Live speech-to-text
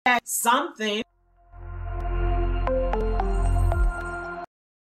something.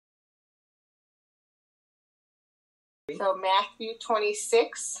 So Matthew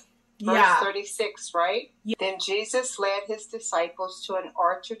 26, verse 36, right? Yeah. Then Jesus led his disciples to an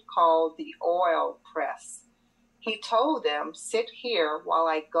orchard called the Oil Press. He told them, "Sit here while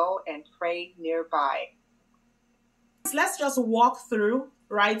I go and pray nearby." Let's just walk through,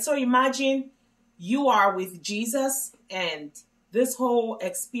 right? So imagine you are with Jesus and this whole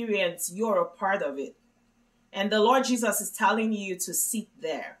experience, you're a part of it. And the Lord Jesus is telling you to sit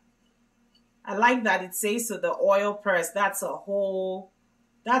there. I like that it says to the oil press. It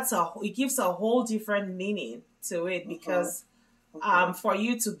gives a whole different meaning to it, because for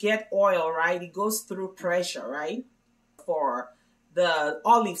you to get oil, right, it goes through pressure, right? For the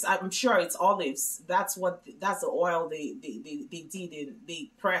olives, I'm sure it's olives. That's the oil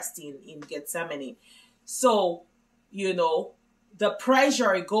they pressed in Gethsemane. So, the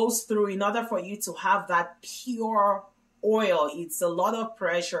pressure it goes through in order for you to have that pure oil. It's a lot of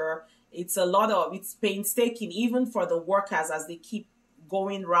pressure. It's painstaking, even for the workers as they keep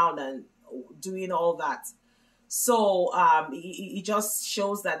going around and doing all that. So it just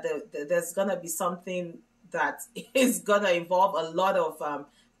shows that there's going to be something that is going to involve a lot of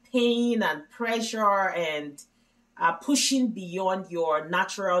pain and pressure and pushing beyond your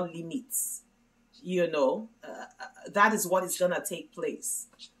natural limits. That is what is going to take place.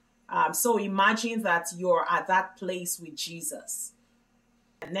 So imagine that you're at that place with Jesus.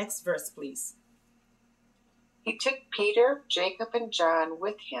 Next verse, please. He took Peter, Jacob, and John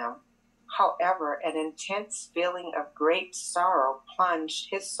with him. However, an intense feeling of great sorrow plunged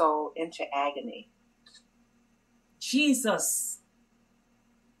his soul into agony. Jesus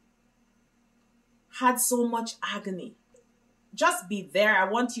had so much agony. Just be there. I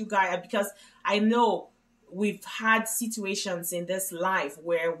want you guys, because I know we've had situations in this life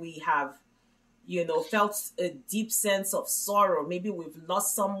where we have felt a deep sense of sorrow. Maybe we've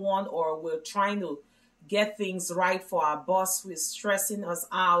lost someone, or we're trying to get things right for our boss who is stressing us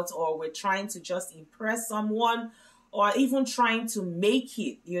out, or we're trying to just impress someone, or even trying to make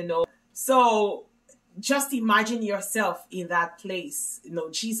it, So just imagine yourself in that place.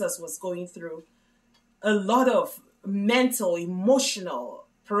 Jesus was going through a lot of mental, emotional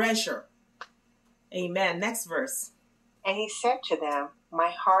pressure. Amen. Next verse. And he said to them, "My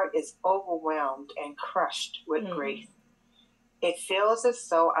heart is overwhelmed and crushed with grief. It feels as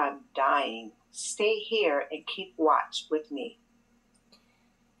though I'm dying. Stay here and keep watch with me."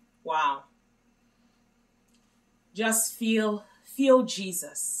 Wow. Just feel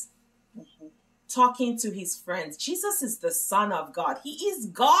Jesus talking to his friends. Jesus is the Son of God. He is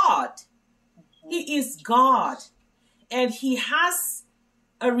God. He is God. And he has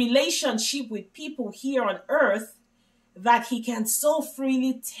a relationship with people here on earth that he can so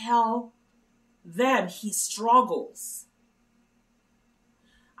freely tell them his struggles.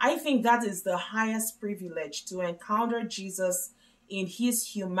 I think that is the highest privilege, to encounter Jesus in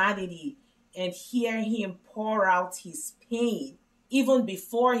his humanity and hear him pour out his pain even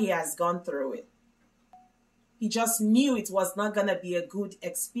before he has gone through it. He just knew it was not going to be a good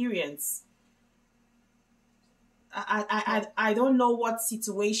experience. I don't know what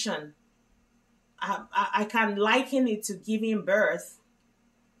situation. I can liken it to giving birth,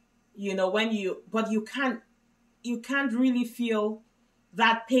 but you can't really feel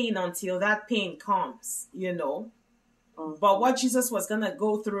that pain until that pain comes, But what Jesus was going to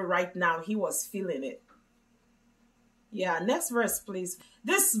go through right now, he was feeling it. Yeah, next verse, please.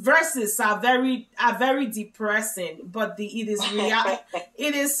 These verses are very depressing, but it is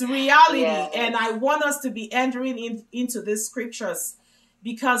reality, yeah. And I want us to be entering into these scriptures,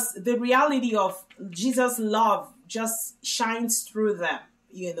 because the reality of Jesus' love just shines through them.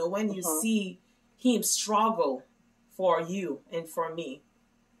 When you see him struggle for you and for me.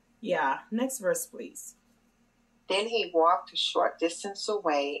 Yeah, next verse, please. Then he walked a short distance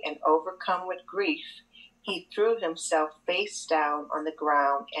away, and overcome with grief, he threw himself face down on the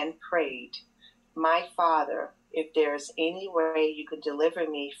ground and prayed, "My Father, if there is any way you can deliver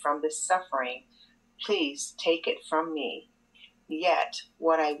me from this suffering, please take it from me. Yet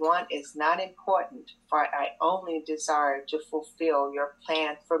what I want is not important, for I only desire to fulfill your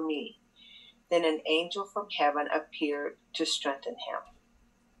plan for me." Then an angel from heaven appeared to strengthen him.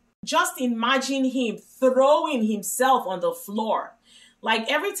 Just imagine him throwing himself on the floor. Like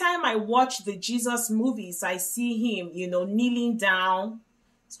every time I watch the Jesus movies, I see him, kneeling down.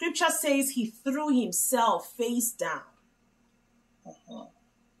 Scripture says he threw himself face down.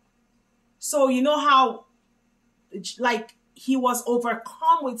 So you know how, like, he was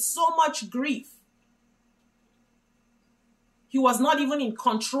overcome with so much grief. He was not even in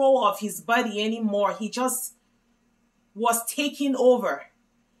control of his body anymore. He just was taking over.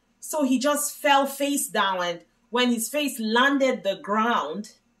 So he just fell face down, and when his face landed the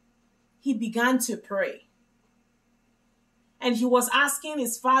ground, he began to pray. And he was asking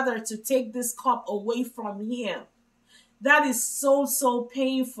his father to take this cup away from him. That is so, so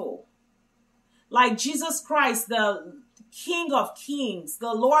painful. Like Jesus Christ, the King of Kings,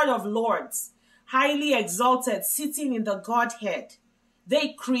 the Lord of Lords, highly exalted, sitting in the Godhead.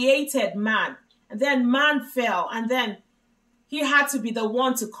 They created man, and then man fell, and then he had to be the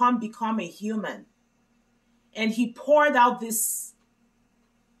one to become a human. And he poured out this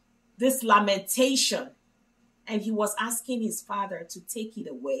lamentation, and he was asking his father to take it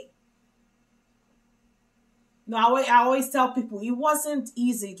away. Now, I always tell people, it wasn't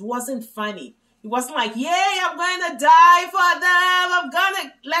easy. It wasn't funny. It wasn't like, yay, I'm going to die for them. I'm going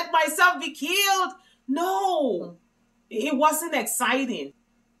to let myself be killed. No, it wasn't exciting.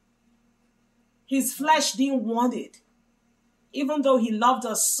 His flesh didn't want it. Even though he loved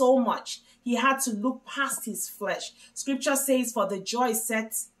us so much, he had to look past his flesh. Scripture says, for the joy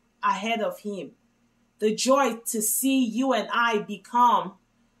set ahead of him, the joy to see you and I become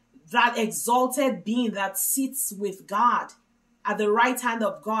that exalted being that sits with God at the right hand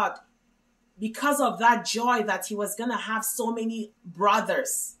of God. Because of that joy that he was going to have so many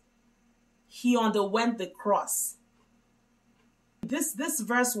brothers, he underwent the cross. This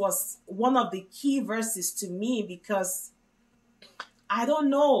verse was one of the key verses to me, because I don't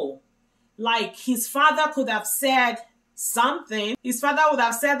know, like his father could have said something. His father would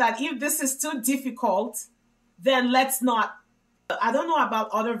have said that if this is too difficult, then let's not. I don't know about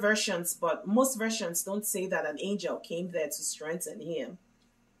other versions, but most versions don't say that an angel came there to strengthen him.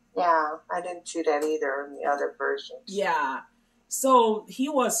 Yeah, I didn't see that either in the other versions. Yeah. So he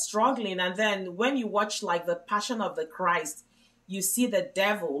was struggling. And then when you watch like the Passion of the Christ, you see the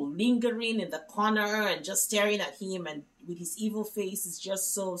devil lingering in the corner and just staring at him, and with his evil face is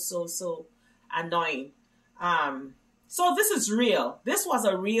just so annoying. So this is real. This was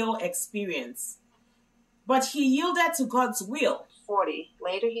a real experience. But he yielded to God's will. 40.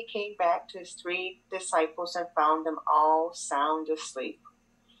 Later he came back to his 3 disciples and found them all sound asleep.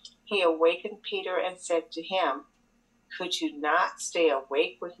 He awakened Peter and said to him, could you not stay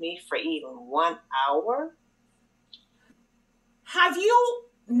awake with me for even 1 hour? Have you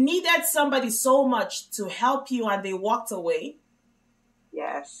needed somebody so much to help you and they walked away?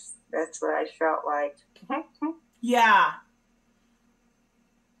 Yes, that's what I felt like. Yeah.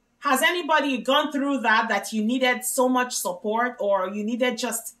 Has anybody gone through that you needed so much support, or you needed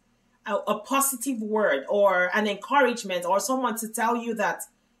just a positive word or an encouragement, or someone to tell you that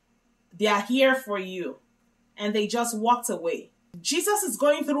they are here for you, and they just walked away? Jesus is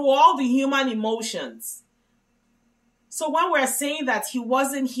going through all the human emotions. So when we're saying that he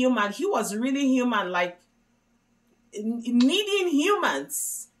wasn't human, he was really human, like needing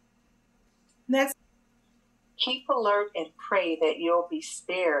humans. Next. Keep alert and pray that you'll be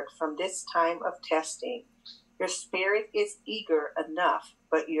spared from this time of testing. Your spirit is eager enough,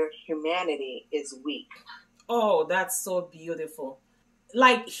 but your humanity is weak. Oh, that's so beautiful.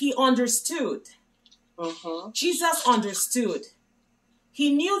 Like he understood. Mm-hmm. Jesus understood.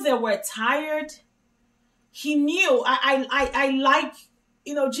 He knew they were tired. He knew. I like,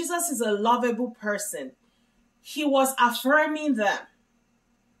 Jesus is a lovable person. He was affirming them.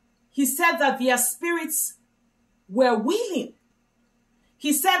 He said that their spirits were willing.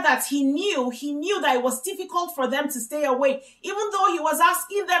 He said that he knew that it was difficult for them to stay awake, even though he was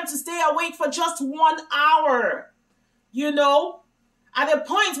asking them to stay awake for just 1 hour. At a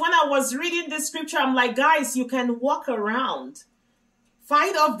point when I was reading this scripture, I'm like, guys, you can walk around,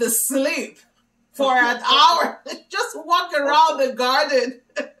 fight off the sleep for an hour. Just walk around the garden.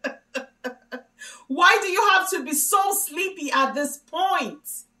 Why do you have to be so sleepy at this point?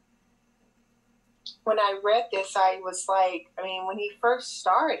 When I read this, I was like, when he first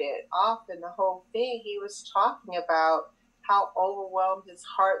started off in the whole thing, he was talking about how overwhelmed his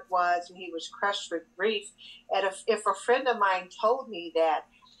heart was and he was crushed with grief. And if a friend of mine told me that,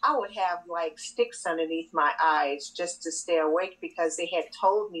 I would have like sticks underneath my eyes just to stay awake, because they had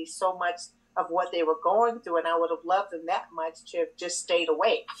told me so much of what they were going through, and I would have loved them that much to have just stayed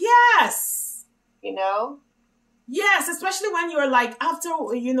awake. Yes. Yes, especially when you're like, after,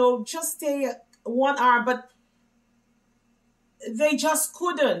 just stay 1 hour, but they just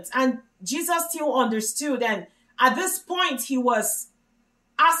couldn't. And Jesus still understood. And at this point, he was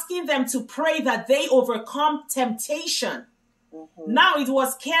asking them to pray that they overcome temptation. Mm-hmm. Now it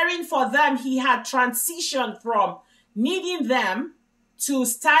was caring for them. He had transitioned from needing them to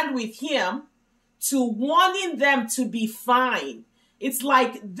stand with him to wanting them to be fine. It's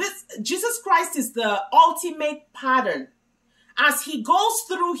like this, Jesus Christ is the ultimate pattern. As he goes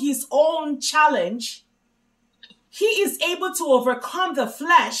through his own challenge, he is able to overcome the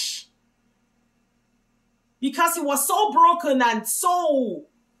flesh because he was so broken and so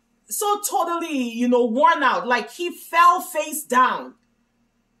totally, worn out. Like he fell face down.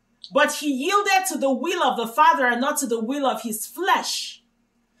 But he yielded to the will of the Father and not to the will of his flesh.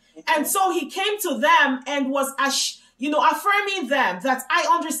 And so he came to them and was, affirming them that I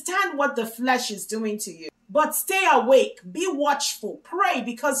understand what the flesh is doing to you. But stay awake, be watchful, pray,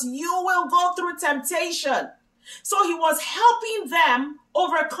 because you will go through temptation. So he was helping them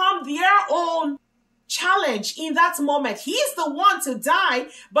overcome their own challenge in that moment. He's the one to die,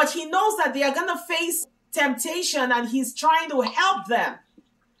 but he knows that they are going to face temptation and he's trying to help them.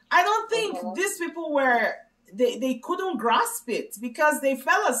 I don't think these people they couldn't grasp it because they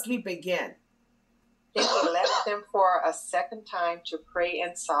fell asleep again. Then he left them for a second time to pray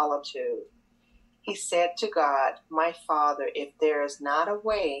in solitude. He said to God, my Father, if there is not a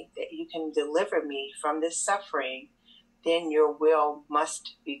way that you can deliver me from this suffering, then your will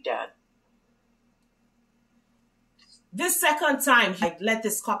must be done. This second time, let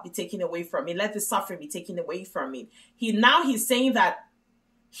this cup be taken away from me. Let this suffering be taken away from me. He's saying that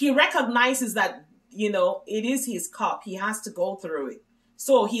he recognizes that, it is his cup. He has to go through it.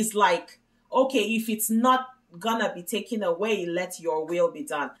 So he's like, okay, if it's not gonna be taken away, let your will be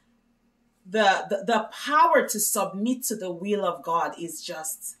done. The power to submit to the will of God is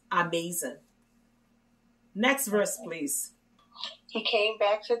just amazing. Next verse, please. He came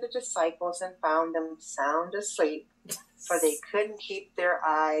back to the disciples and found them sound asleep, for they couldn't keep their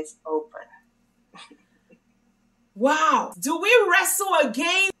eyes open. Wow. Do we wrestle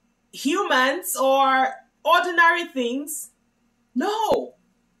against humans or ordinary things? No.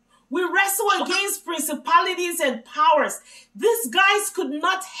 We wrestle against principalities and powers. These guys could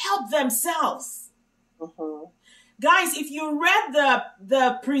not help themselves. Mm-hmm. Guys, if you read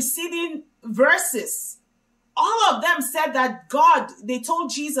the preceding verses, all of them said that they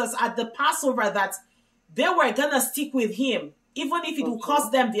told Jesus at the Passover that they were going to stick with him, even if it would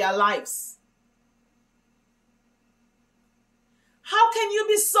cost them their lives. How can you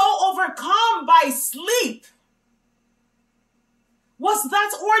be so overcome by sleep? Was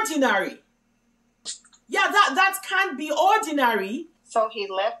that ordinary? Yeah, that can't be ordinary. So he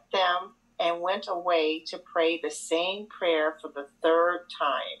left them and went away to pray the same prayer for the third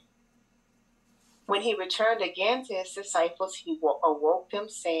time. When he returned again to his disciples, he awoke them,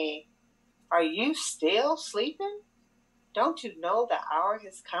 saying, are you still sleeping? Don't you know the hour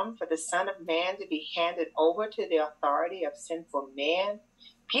has come for the Son of Man to be handed over to the authority of sinful men?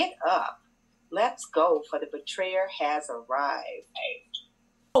 Get up. Let's go, for the betrayer has arrived.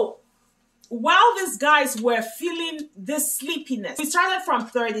 So, while these guys were feeling this sleepiness, we started from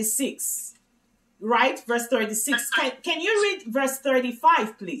 36, right? Verse 36. Can you read verse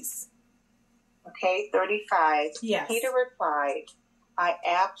 35, please? Okay, 35. Yes. Peter replied, I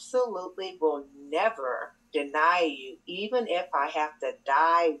absolutely will never deny you, even if I have to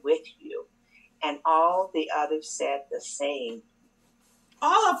die with you. And all the others said the same.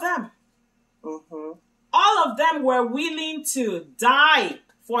 All of them. Mm-hmm. All of them were willing to die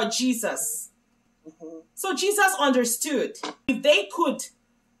for Jesus. Mm-hmm. So Jesus understood if they could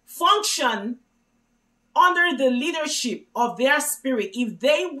function under the leadership of their spirit, if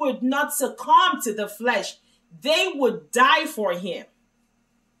they would not succumb to the flesh, they would die for him.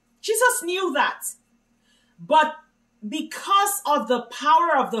 Jesus knew that. But because of the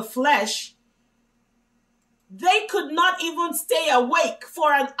power of the flesh, they could not even stay awake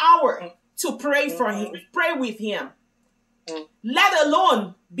for an hour to pray for him, pray with him. Let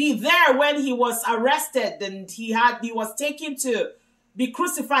alone be there when he was arrested and he was taken to be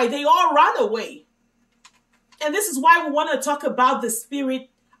crucified. They all ran away. And this is why we want to talk about the spirit,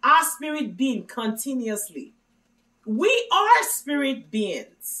 our spirit being continuously. We are spirit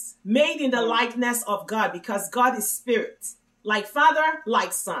beings made in the likeness of God because God is spirit, like Father,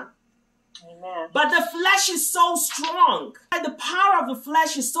 like Son. Amen. But the flesh is so strong. The power of the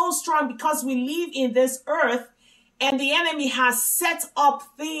flesh is so strong because we live in this earth and the enemy has set up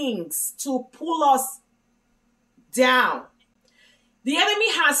things to pull us down. The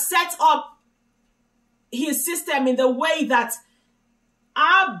enemy has set up his system in the way that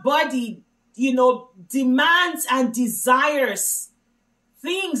our body, demands and desires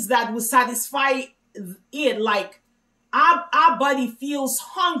things that will satisfy it. Like our body feels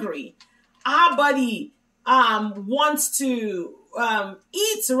hungry. Our body wants to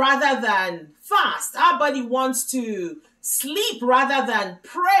eat rather than fast. Our body wants to sleep rather than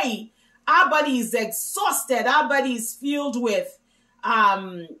pray. our body is exhausted. Our body is filled with,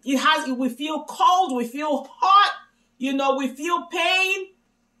 we feel cold, we feel hot, we feel pain.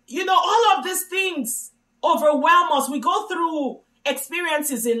 All of these things overwhelm us. We go through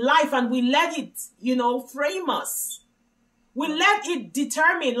experiences in life and we let it, frame us. We let it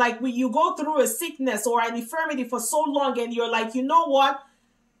determine, like you go through a sickness or an infirmity for so long and you're like, you know what?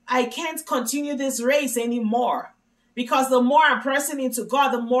 I can't continue this race anymore, because the more I'm pressing into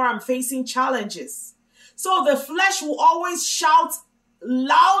God, the more I'm facing challenges. So the flesh will always shout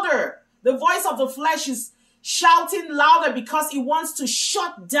louder. The voice of the flesh is shouting louder because it wants to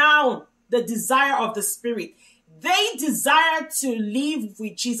shut down the desire of the spirit. They desired to live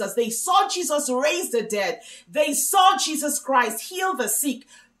with Jesus. They saw Jesus raise the dead. They saw Jesus Christ heal the sick.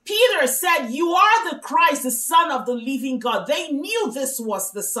 Peter said, you are the Christ, the Son of the living God. They knew this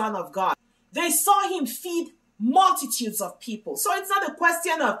was the Son of God. They saw him feed multitudes of people. So it's not a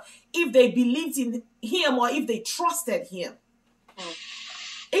question of if they believed in him or if they trusted him.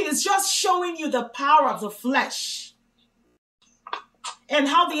 It is just showing you the power of the flesh and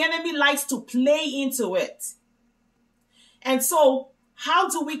how the enemy likes to play into it. And so, how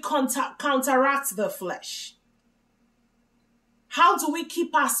do we counteract the flesh? How do we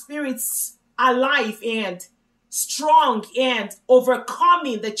keep our spirits alive and strong and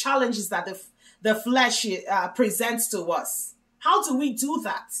overcoming the challenges that the flesh presents to us? How do we do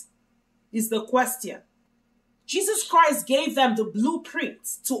that? Is the question. Jesus Christ gave them the blueprint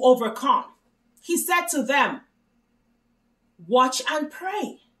to overcome. He said to them, watch and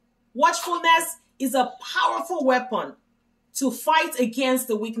pray. Watchfulness is a powerful weapon to fight against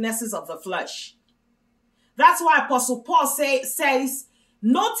the weaknesses of the flesh. That's why Apostle Paul says,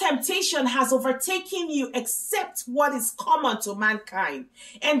 no temptation has overtaken you except what is common to mankind.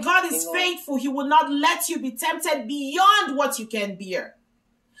 And God is faithful. He will not let you be tempted beyond what you can bear.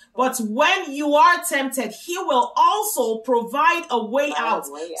 But when you are tempted, he will also provide a way out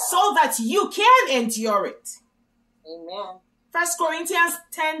so that you can endure it. Amen. 1 Corinthians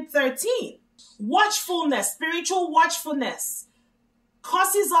 10:13. Watchfulness, spiritual watchfulness,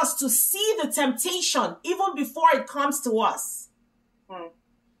 causes us to see the temptation even before it comes to us.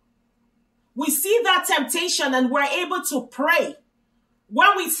 We see that temptation and we're able to pray.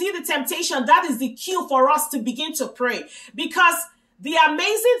 When we see the temptation, that is the cue for us to begin to pray. Because the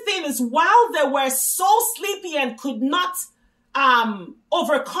amazing thing is, while they were so sleepy and could not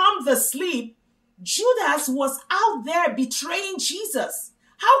overcome the sleep, Judas was out there betraying Jesus.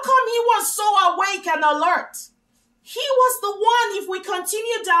 How come he was so awake and alert? He was the one, if we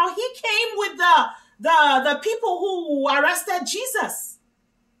continue down, he came with the people who arrested Jesus.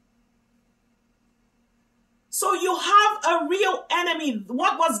 So you have a real enemy.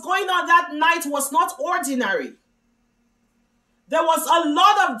 What was going on that night was not ordinary. There was a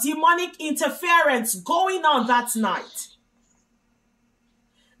lot of demonic interference going on that night.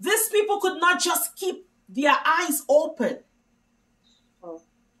 These people could not just keep their eyes open.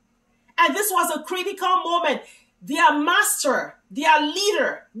 And this was a critical moment. Their master, their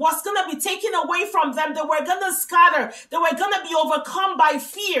leader, was going to be taken away from them. They were going to scatter. They were going to be overcome by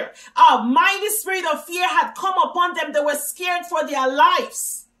fear. A mighty spirit of fear had come upon them. They were scared for their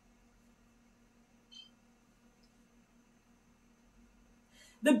lives.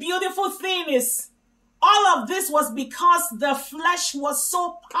 The beautiful thing is, all of this was because the flesh was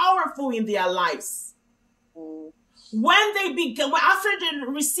so powerful in their lives. When they began, after they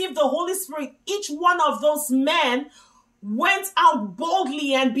received the Holy Spirit, each one of those men went out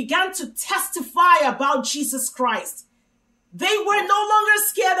boldly and began to testify about Jesus Christ. They were no longer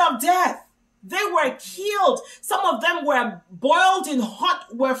scared of death. They were killed. Some of them were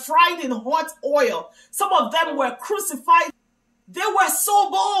were fried in hot oil. Some of them were crucified. They were so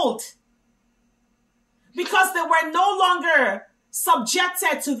bold because they were no longer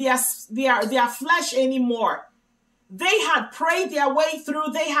subjected to their flesh anymore. They had prayed their way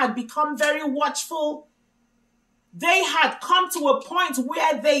through. They had become very watchful. They had come to a point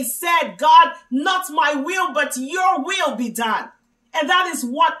where they said, God, not my will, but your will be done. And that is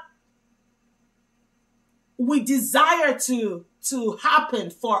what we desire to happen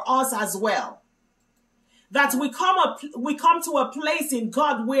for us as well. That we come to a place in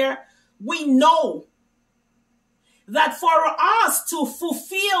God where we know that for us to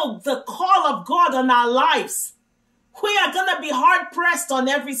fulfill the call of God on our lives, we are going to be hard pressed on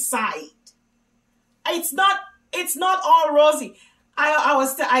every side. It's not all rosy.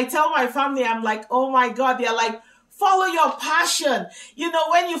 I tell my family, I'm like, oh my God, they're like, follow your passion.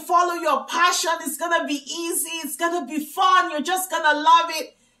 When you follow your passion, it's going to be easy. It's going to be fun. You're just going to love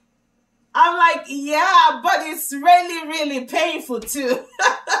it. I'm like, yeah, but it's really, really painful too.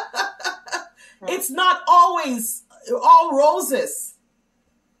 It's not always all roses.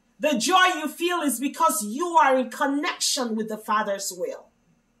 The joy you feel is because you are in connection with the Father's will.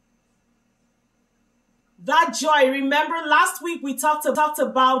 That joy, remember last week we talked about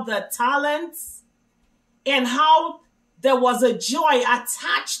the talents and how there was a joy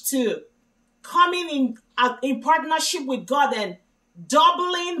attached to coming in partnership with God and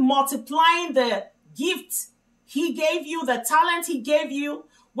doubling, multiplying the gift he gave you, the talent he gave you,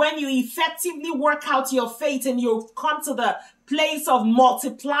 when you effectively work out your faith and you come to the place of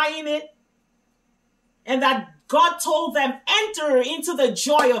multiplying it. And that God told them, enter into the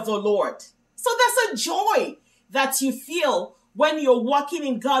joy of the Lord. So there's a joy that you feel when you're walking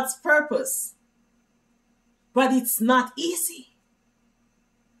in God's purpose. But it's not easy.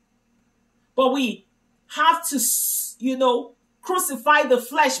 But we have to, crucify the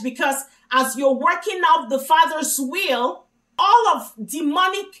flesh, because as you're working out the Father's will, all of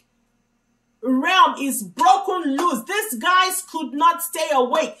demonic realm is broken loose. These guys could not stay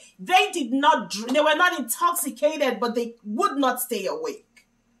awake. They were not intoxicated, but they would not stay awake.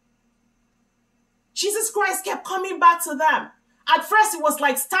 Jesus Christ kept coming back to them. At first, it was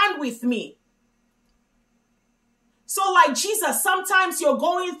like, stand with me. So like Jesus, sometimes you're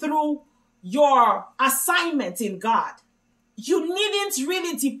going through your assignment in God. You needn't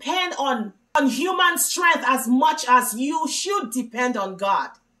really depend on human strength as much as you should depend on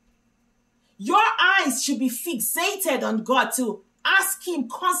God. Your eyes should be fixated on God to ask him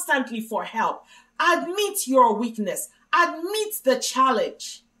constantly for help. Admit your weakness. Admit the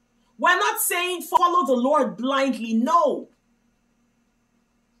challenge. We're not saying follow the Lord blindly. No.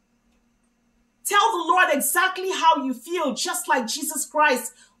 Tell the Lord exactly how you feel, just like Jesus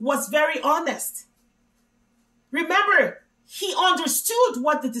Christ was very honest. Remember, he understood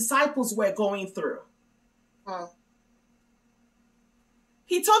what the disciples were going through.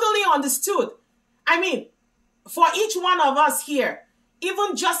 He totally understood. I mean, for each one of us here,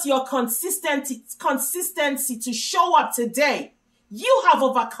 even just your consistency to show up today, you have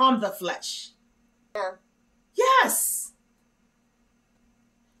overcome the flesh. Yeah. Yes.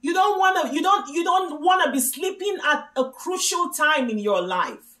 You don't want to be sleeping at a crucial time in your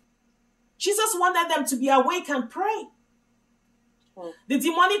life. Jesus wanted them to be awake and pray. The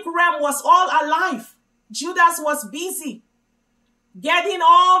demonic realm was all alive. Judas was busy getting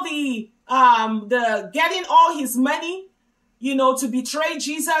all getting all his money, to betray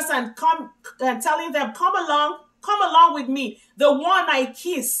Jesus and telling them, come along with me. The one I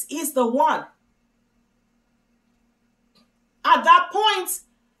kiss is the one. At that point,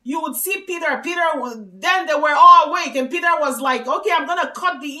 you would see Peter. Then they were all awake, and Peter was like, okay, I'm going to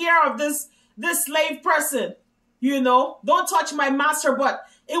cut the ear of this slave person. Don't touch my master. But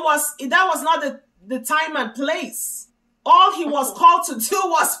that was not the time and place. All he was called to do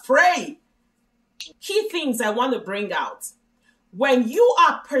was pray. Key things I want to bring out. When you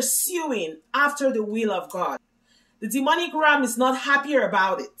are pursuing after the will of God, the demonic realm is not happier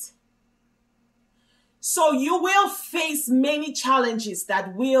about it. So you will face many challenges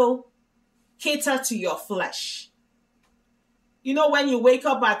that will cater to your flesh. When you wake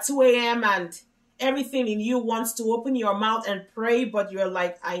up at 2 a.m. and everything in you wants to open your mouth and pray, but you're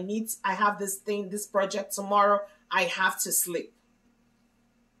like, I have this project tomorrow. I have to sleep.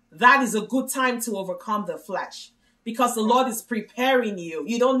 That is a good time to overcome the flesh, because the Lord is preparing you.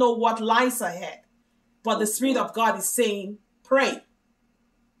 You don't know what lies ahead, but the Spirit of God is saying, pray.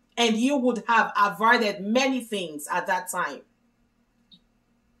 And you would have avoided many things at that time.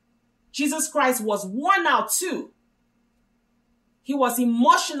 Jesus Christ was worn out too. He was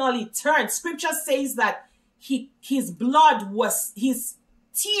emotionally turned. Scripture says that his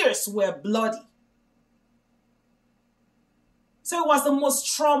tears were bloody. So it was the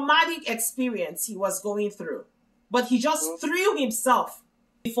most traumatic experience he was going through. But he just threw himself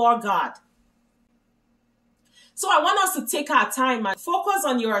before God. So I want us to take our time and focus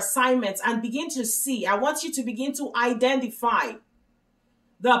on your assignments and begin to see. I want you to begin to identify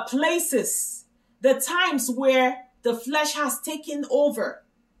the places, the times where the flesh has taken over.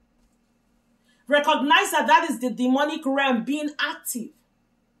 Recognize that is the demonic realm being active.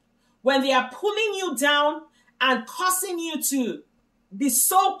 When they are pulling you down and causing you to be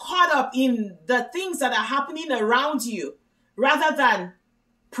so caught up in the things that are happening around you, rather than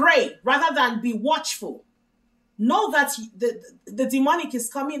pray, rather than be watchful. Know that the demonic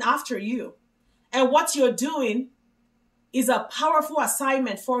is coming after you. And what you're doing is a powerful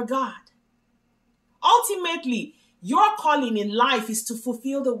assignment for God. Ultimately, your calling in life is to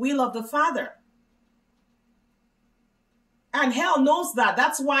fulfill the will of the Father. And hell knows that.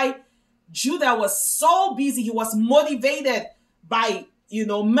 That's why Judah was so busy. He was motivated by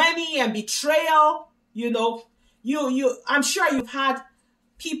money and betrayal. I'm sure you've had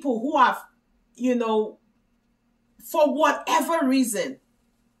people who have, for whatever reason,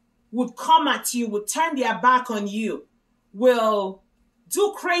 would come at you, would turn their back on you, will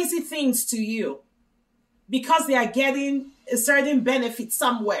do crazy things to you because they are getting a certain benefit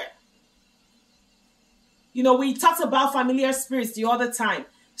somewhere. We talked about familiar spirits the other time.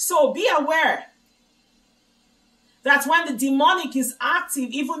 So be aware that when the demonic is active,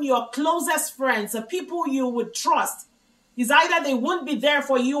 even your closest friends, the people you would trust, is either they won't be there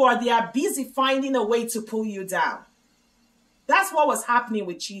for you or they are busy finding a way to pull you down. That's what was happening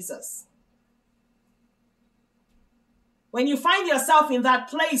with Jesus. When you find yourself in that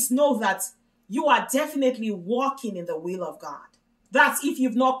place, know that you are definitely walking in the will of God. That's if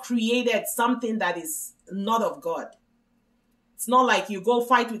you've not created something that is not of God. It's not like you go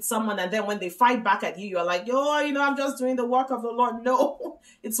fight with someone and then when they fight back at you, you're like, I'm just doing the work of the Lord. No,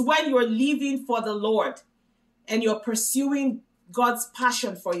 it's when you're living for the Lord and you're pursuing God's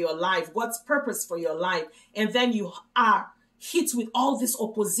passion for your life, God's purpose for your life, and then you are hit with all this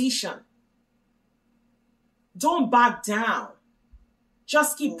opposition. Don't back down.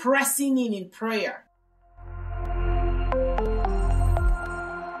 Just keep pressing in prayer.